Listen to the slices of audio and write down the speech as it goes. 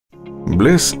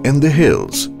Bliss in the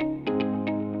Hills.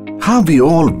 How we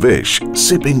all wish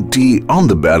sipping tea on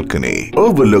the balcony,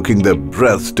 overlooking the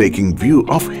breathtaking view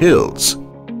of hills.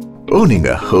 Owning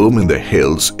a home in the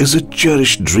hills is a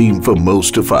cherished dream for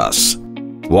most of us.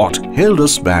 What held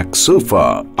us back so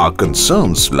far are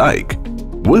concerns like,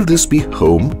 will this be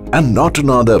home and not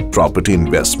another property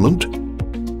investment?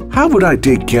 How would I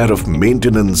take care of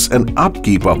maintenance and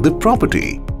upkeep of the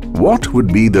property? What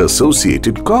would be the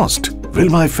associated cost? Will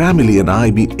my family and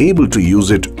I be able to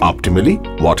use it optimally?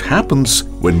 What happens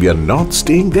when we are not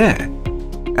staying there?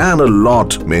 And a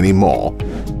lot many more.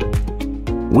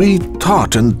 We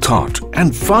thought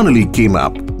and finally came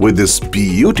up with this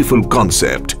beautiful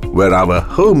concept where our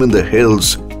home in the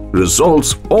hills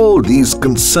resolves all these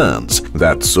concerns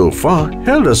that so far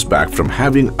held us back from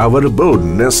having our abode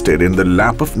nested in the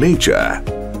lap of nature.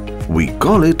 We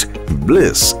call it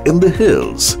Bliss in the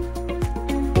Hills.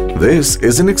 This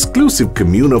is an exclusive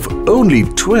commune of only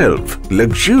 12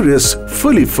 luxurious,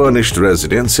 fully furnished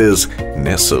residences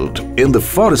nestled in the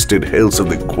forested hills of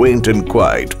the quaint and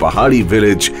quiet Pahari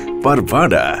village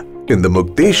Parvada in the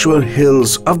Mukteshwar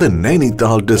hills of the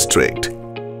Nanital district.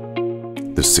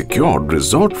 The secured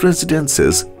resort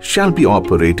residences shall be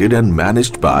operated and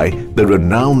managed by the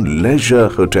renowned Leisure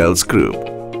Hotels Group,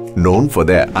 known for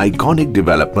their iconic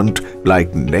development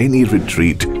like Naini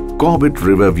Retreat, Corbett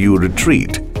Riverview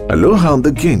Retreat, Aloha on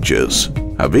the Ganges,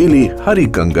 Haveli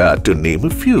Harikanga to name a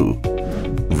few.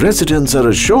 Residents are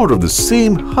assured of the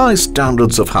same high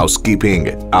standards of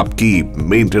housekeeping, upkeep,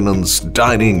 maintenance,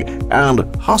 dining,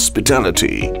 and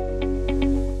hospitality.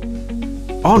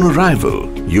 On arrival,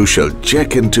 you shall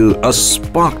check into a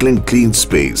sparkling clean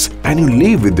space and you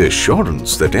leave with the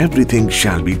assurance that everything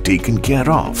shall be taken care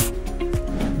of.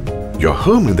 Your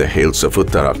home in the hills of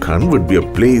Uttarakhand would be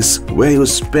a place where you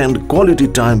spend quality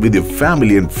time with your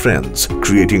family and friends,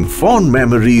 creating fond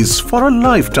memories for a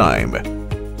lifetime.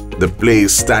 The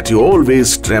place that you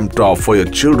always dreamt of for your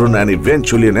children and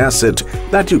eventually an asset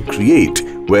that you create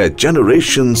where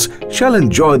generations shall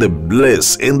enjoy the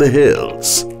bliss in the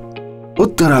hills.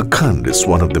 Uttarakhand is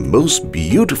one of the most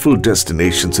beautiful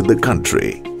destinations in the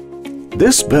country.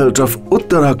 This belt of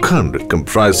Uttarakhand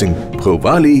comprising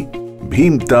Bhowali,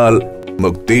 Bhimtal,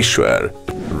 Mukteshwar,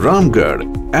 Ramgarh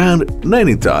and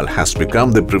Nainital has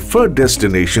become the preferred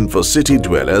destination for city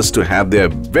dwellers to have their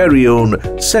very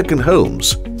own second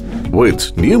homes.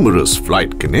 With numerous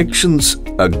flight connections,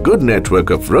 a good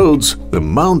network of roads, the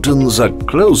mountains are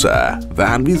closer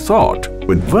than we thought.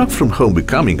 With work from home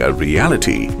becoming a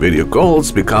reality, video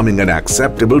calls becoming an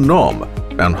acceptable norm,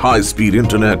 and high-speed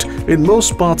internet in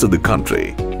most parts of the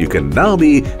country, you can now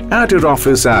be at your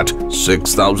office at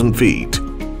 6,000 feet.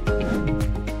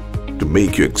 To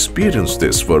make you experience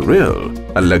this for real,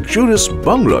 a luxurious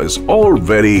bungalow is all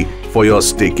ready for your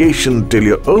staycation till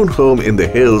your own home in the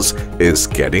hills is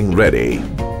getting ready.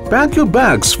 Pack your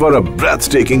bags for a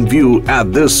breathtaking view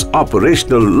at this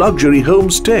operational luxury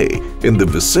homestay in the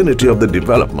vicinity of the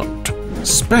development.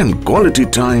 Spend quality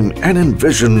time and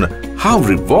envision how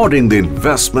rewarding the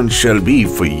investment shall be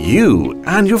for you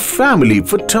and your family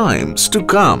for times to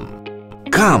come.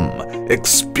 Come,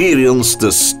 experience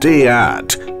the stay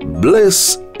at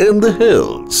Bliss in the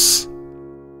Hills.